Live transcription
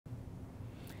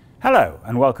Hello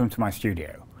and welcome to my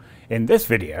studio. In this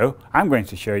video I'm going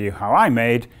to show you how I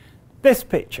made this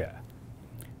picture.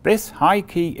 This high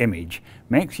key image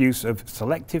makes use of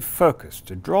selective focus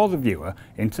to draw the viewer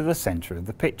into the center of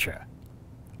the picture.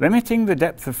 Limiting the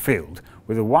depth of field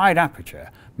with a wide aperture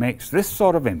makes this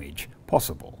sort of image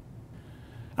possible.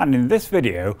 And in this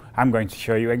video I'm going to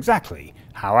show you exactly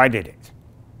how I did it.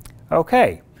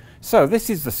 Okay, so this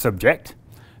is the subject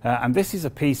and this is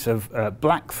a piece of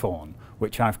blackthorn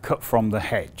which I've cut from the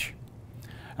hedge.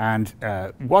 And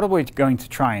what we're going to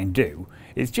try and do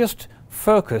is just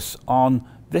focus on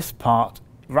this part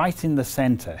right in the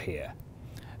center here.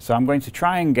 So I'm going to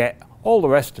try and get all the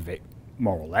rest of it,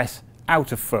 more or less,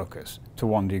 out of focus to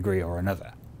one degree or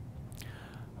another.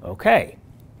 Okay,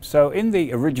 so in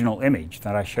the original image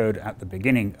that I showed at the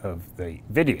beginning of the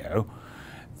video,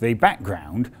 the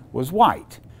background was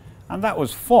white, and that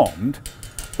was formed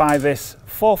by this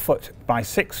 4 foot by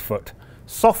 6 foot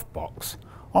softbox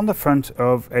on the front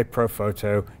of a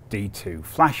Profoto D2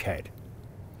 flash head.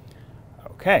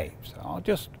 Okay, so I'll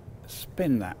just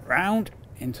spin that round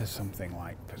into something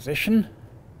like position.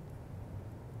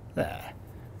 There.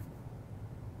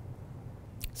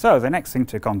 So the next thing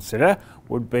to consider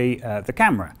would be the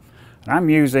camera. And I'm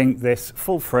using this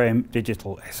full frame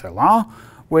digital SLR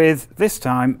with this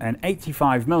time an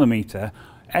 85mm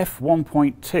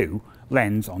f1.2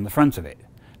 lens on the front of it.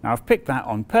 Now I've picked that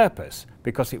on purpose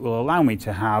because it will allow me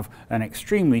to have an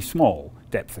extremely small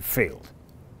depth of field.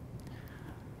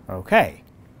 Okay,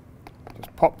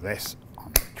 just pop this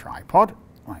on the tripod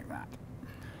like that,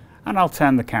 and I'll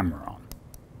turn the camera on.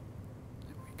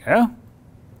 There we go.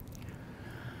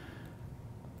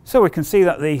 So we can see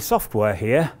that the software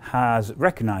here has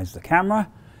recognized the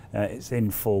camera. It's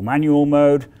in full manual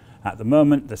mode. At the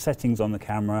moment, the settings on the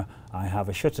camera, I have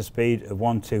a shutter speed of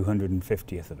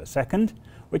 1/250th of a second,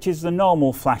 which is the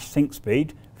normal flash sync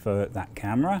speed for that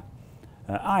camera,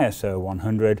 ISO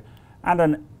 100, and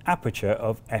an aperture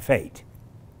of f8.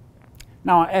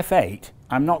 Now at f8,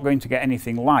 I'm not going to get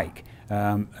anything like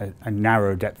a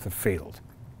narrow depth of field.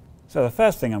 So the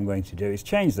first thing I'm going to do is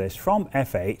change this from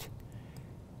f8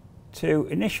 to,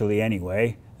 initially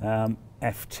anyway,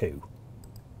 f2,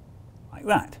 like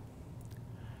that.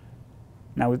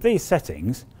 Now with these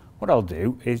settings, what I'll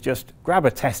do is just grab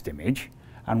a test image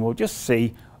and we'll just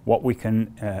see what we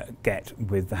can get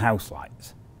with the house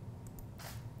lights.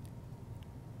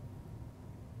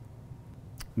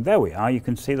 There we are. You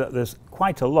can see that there's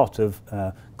quite a lot of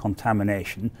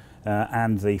contamination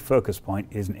and the focus point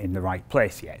isn't in the right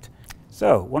place yet.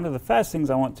 So one of the first things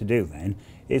I want to do then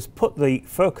is put the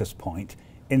focus point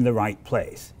in the right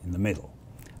place, in the middle.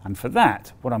 And for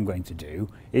that, what I'm going to do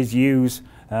is use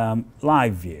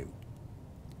live view.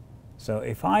 So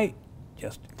if I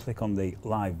just click on the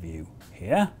live view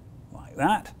here, like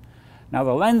that. Now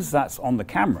the lens that's on the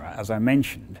camera, as I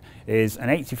mentioned, is an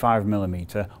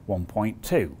 85mm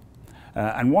 1.2.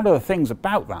 And one of the things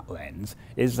about that lens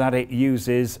is that it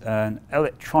uses an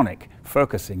electronic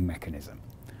focusing mechanism,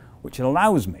 which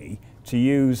allows me to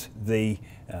use the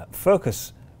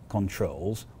focus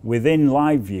controls within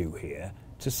live view here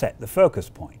to set the focus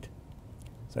point.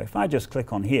 So if I just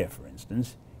click on here, for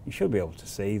instance, you should be able to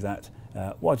see that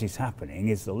what is happening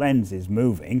is the lens is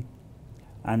moving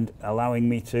and allowing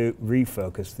me to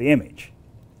refocus the image.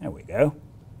 There we go.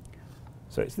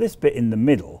 So it's this bit in the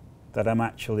middle that I'm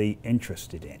actually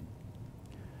interested in.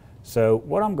 So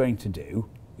what I'm going to do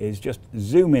is just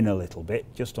zoom in a little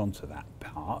bit just onto that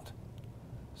part.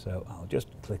 So I'll just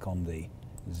click on the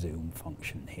zoom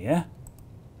function here.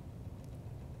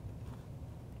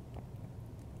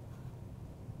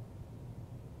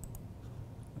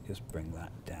 Just bring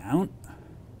that down,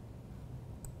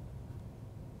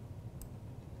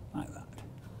 like that.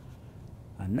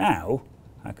 And now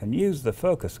I can use the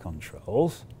focus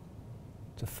controls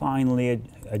to finally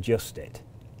adjust it,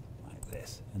 like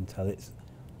this, until it's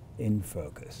in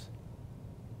focus,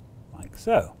 like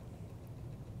so.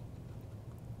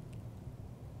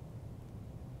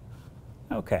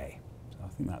 Okay, so I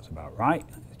think that's about right.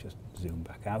 Let's just zoom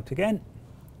back out again.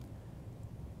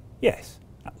 Yes,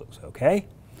 that looks okay.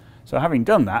 So having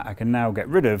done that, I can now get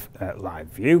rid of live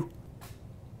view,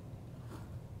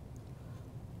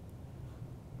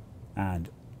 and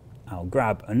I'll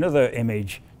grab another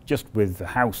image just with the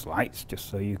house lights, just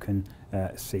so you can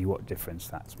see what difference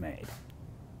that's made.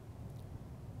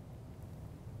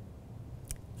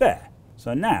 There.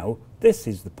 So now this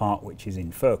is the part which is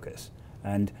in focus,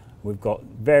 and we've got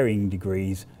varying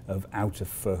degrees of out of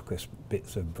focus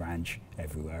bits of branch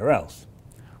everywhere else,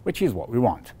 which is what we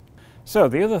want. So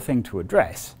the other thing to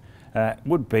address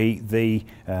would be the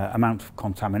amount of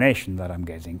contamination that I'm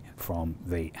getting from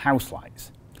the house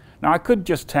lights. Now I could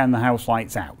just turn the house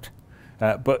lights out,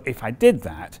 but if I did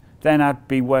that, then I'd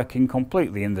be working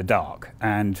completely in the dark,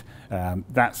 and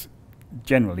that's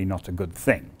generally not a good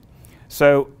thing.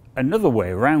 So another way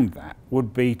around that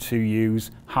would be to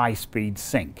use high-speed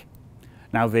sync.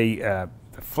 Now the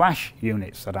flash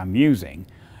units that I'm using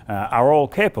are all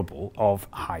capable of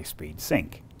high-speed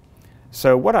sync.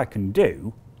 So what I can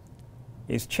do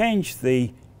is change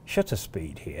the shutter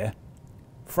speed here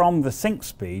from the sync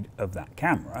speed of that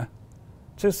camera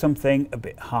to something a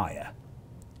bit higher.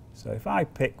 So if I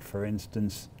pick, for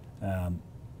instance,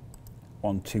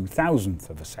 1/2000th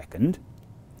of a second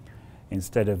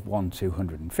instead of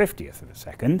 1/250th of a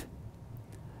second,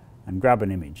 and grab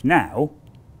an image now,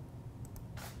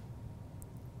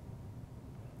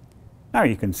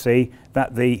 you can see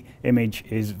that the image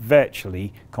is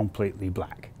virtually completely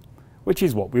black, which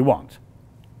is what we want.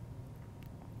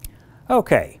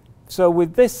 Okay, so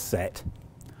with this set,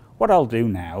 what I'll do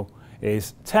now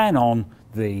is turn on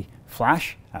the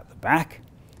flash at the back,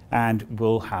 and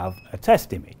we'll have a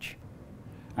test image.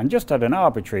 And just at an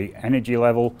arbitrary energy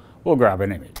level, we'll grab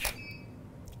an image.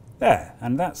 There,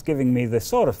 and that's giving me the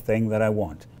sort of thing that I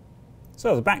want.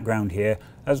 So the background here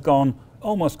has gone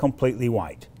almost completely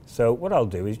white. So what I'll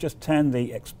do is just turn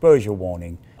the exposure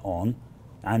warning on,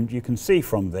 and you can see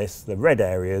from this the red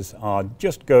areas are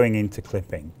just going into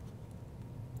clipping.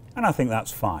 And I think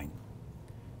that's fine.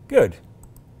 Good.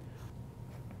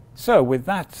 So with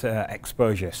that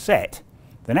exposure set,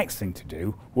 the next thing to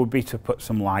do would be to put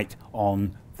some light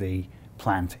on the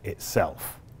plant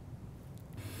itself.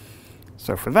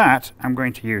 So for that, I'm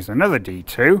going to use another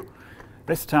D2,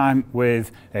 this time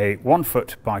with a 1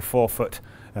 foot by 4 foot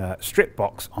strip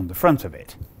box on the front of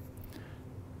it.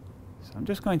 So I'm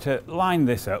just going to line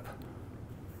this up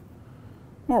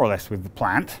more or less with the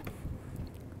plant,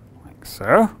 like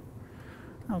so.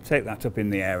 I'll take that up in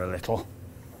the air a little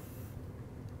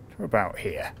to about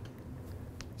here.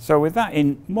 So with that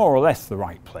in more or less the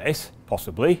right place,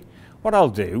 possibly, what I'll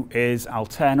do is I'll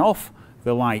turn off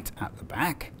the light at the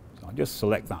back. So I'll just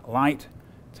select that light,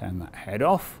 turn that head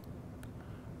off,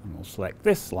 and we'll select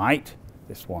this light,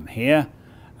 this one here,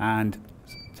 and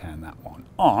turn that one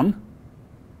on,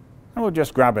 and we'll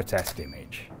just grab a test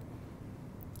image.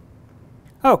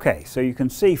 Okay, so you can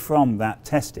see from that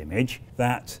test image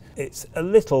that it's a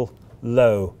little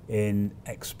low in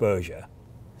exposure.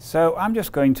 So I'm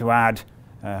just going to add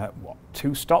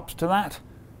 2 stops to that,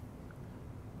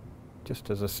 just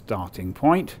as a starting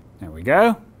point. There we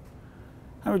go.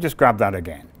 And we'll just grab that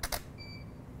again.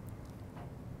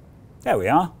 There we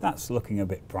are, that's looking a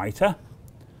bit brighter.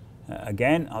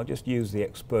 Again, I'll just use the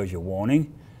exposure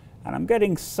warning, and I'm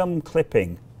getting some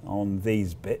clipping on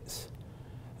these bits.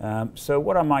 So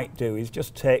what I might do is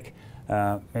just take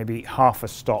maybe half a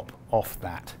stop off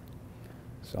that.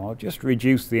 So I'll just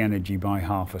reduce the energy by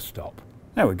half a stop.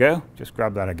 There we go, just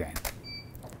grab that again.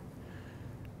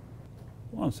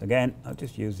 Once again, I'll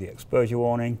just use the exposure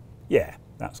warning. Yeah,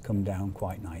 that's come down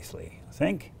quite nicely, I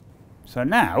think. So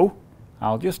now,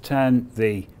 I'll just turn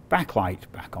the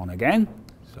backlight back on again.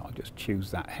 So I'll just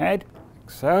choose that head,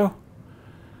 like so.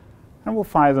 And we'll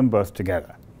fire them both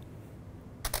together.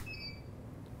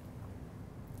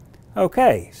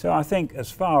 Okay, so I think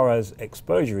as far as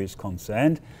exposure is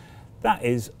concerned, that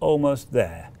is almost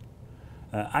there.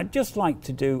 I'd just like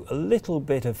to do a little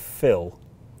bit of fill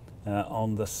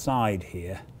on the side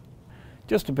here.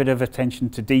 Just a bit of attention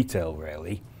to detail,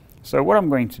 really. So what I'm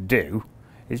going to do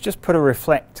is just put a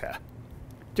reflector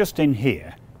just in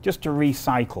here, just to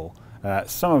recycle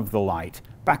some of the light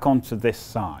back onto this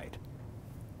side.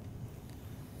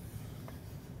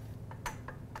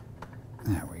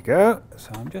 There we go.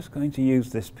 So I'm just going to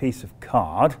use this piece of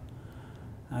card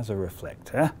as a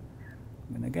reflector.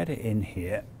 I'm going to get it in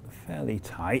here fairly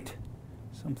tight,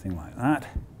 something like that.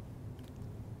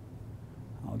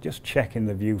 I'll just check in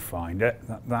the viewfinder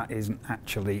that that isn't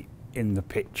actually in the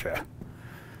picture.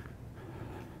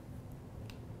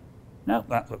 No,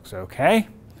 that looks okay.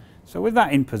 So with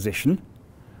that in position,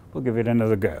 we'll give it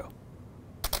another go.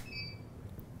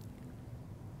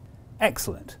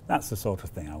 Excellent, that's the sort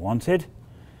of thing I wanted.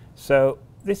 So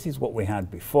this is what we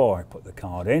had before I put the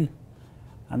card in,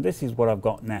 and this is what I've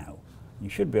got now. You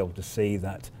should be able to see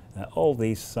that all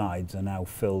these sides are now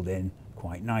filled in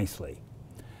quite nicely.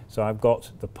 So I've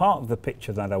got the part of the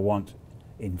picture that I want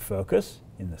in focus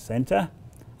in the center,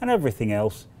 and everything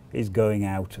else is going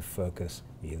out of focus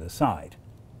either side.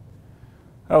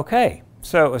 Okay,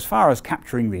 so as far as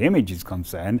capturing the image is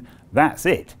concerned, that's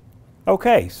it.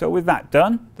 Okay, so with that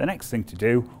done, the next thing to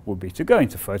do would be to go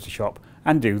into Photoshop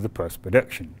and do the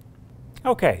post-production.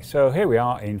 Okay, so here we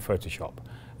are in Photoshop,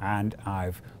 and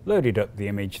I've loaded up the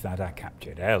image that I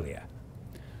captured earlier.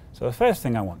 So the first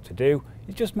thing I want to do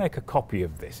is just make a copy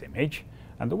of this image,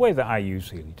 and the way that I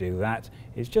usually do that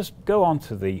is just go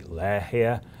onto the layer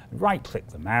here, right click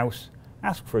the mouse,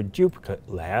 ask for a duplicate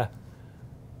layer,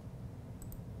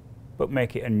 but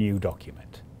make it a new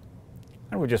document.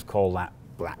 And we'll just call that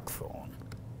Blackthorn.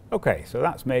 Okay, so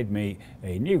that's made me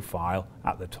a new file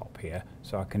at the top here,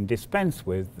 so I can dispense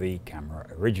with the camera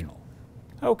original.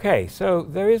 Okay, so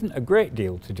there isn't a great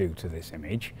deal to do to this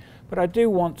image, but I do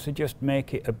want to just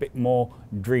make it a bit more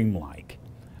dreamlike.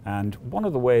 And one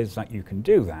of the ways that you can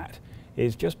do that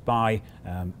is just by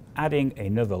adding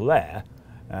another layer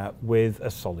with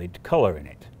a solid color in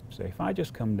it. So if I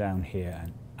just come down here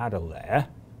and add a layer,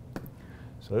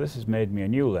 so this has made me a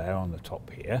new layer on the top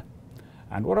here,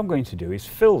 and what I'm going to do is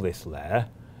fill this layer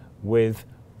with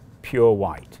pure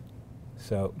white.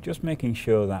 So just making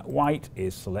sure that white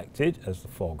is selected as the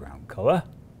foreground color.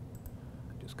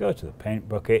 Just go to the paint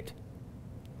bucket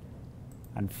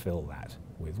and fill that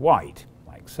with white,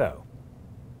 like so.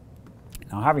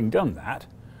 Now, having done that,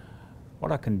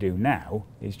 what I can do now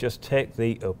is just take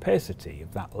the opacity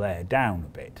of that layer down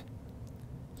a bit.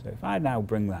 So if I now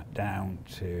bring that down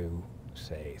to,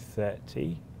 say,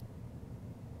 30,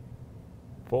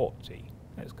 40,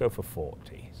 let's go for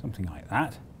 40, something like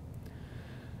that.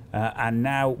 And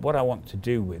now what I want to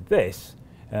do with this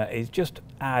is just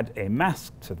add a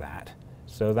mask to that,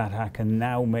 so that I can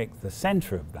now make the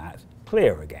center of that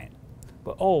clear again.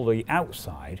 But all the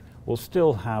outside will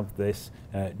still have this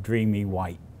dreamy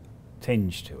white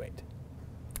tinge to it.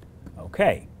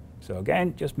 Okay, so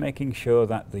again, just making sure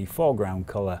that the foreground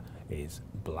color is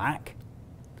black.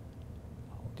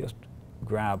 I'll just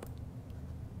grab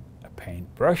a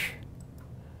paintbrush.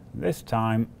 This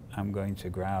time I'm going to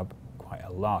grab quite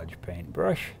a large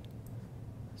paintbrush,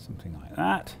 something like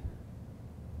that,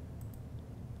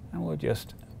 and we'll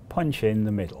just punch in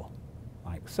the middle,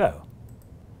 like so.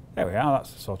 There we are,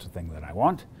 that's the sort of thing that I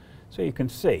want. So you can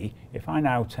see, if I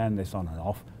now turn this on and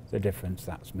off, the difference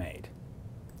that's made.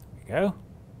 There we go.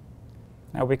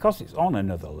 Now, because it's on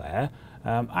another layer,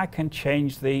 I can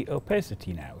change the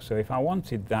opacity now. So if I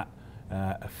wanted that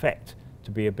effect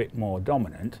to be a bit more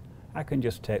dominant, I can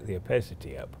just take the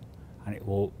opacity up, and it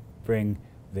will bring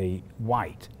the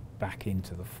white back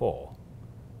into the fore.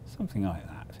 Something like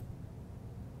that.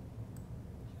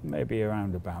 Maybe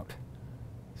around about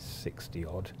 60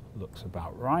 odd looks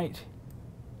about right.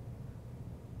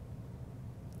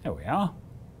 There we are.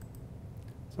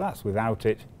 So that's without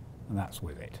it, and that's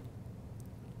with it.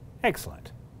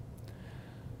 Excellent.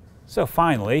 So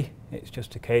finally, it's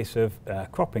just a case of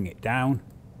cropping it down,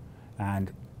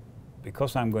 and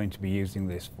because I'm going to be using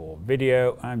this for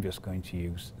video, I'm just going to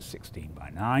use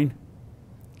 16:9.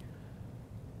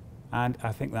 And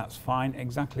I think that's fine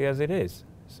exactly as it is.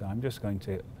 So I'm just going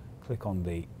to click on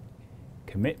the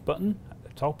commit button at the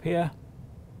top here.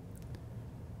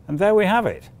 And there we have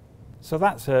it. So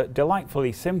that's a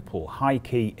delightfully simple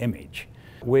high-key image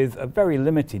with a very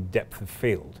limited depth of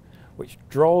field, which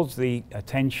draws the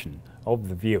attention of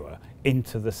the viewer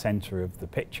into the center of the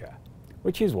picture,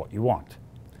 which is what you want.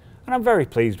 And I'm very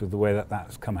pleased with the way that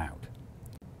that's come out.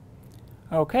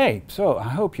 Okay, so I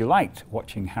hope you liked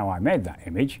watching how I made that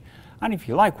image, and if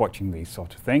you like watching these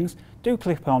sort of things, do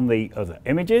click on the other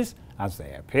images as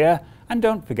they appear, and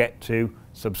don't forget to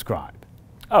subscribe.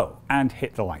 Oh, and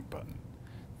hit the like button.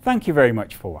 Thank you very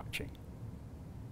much for watching.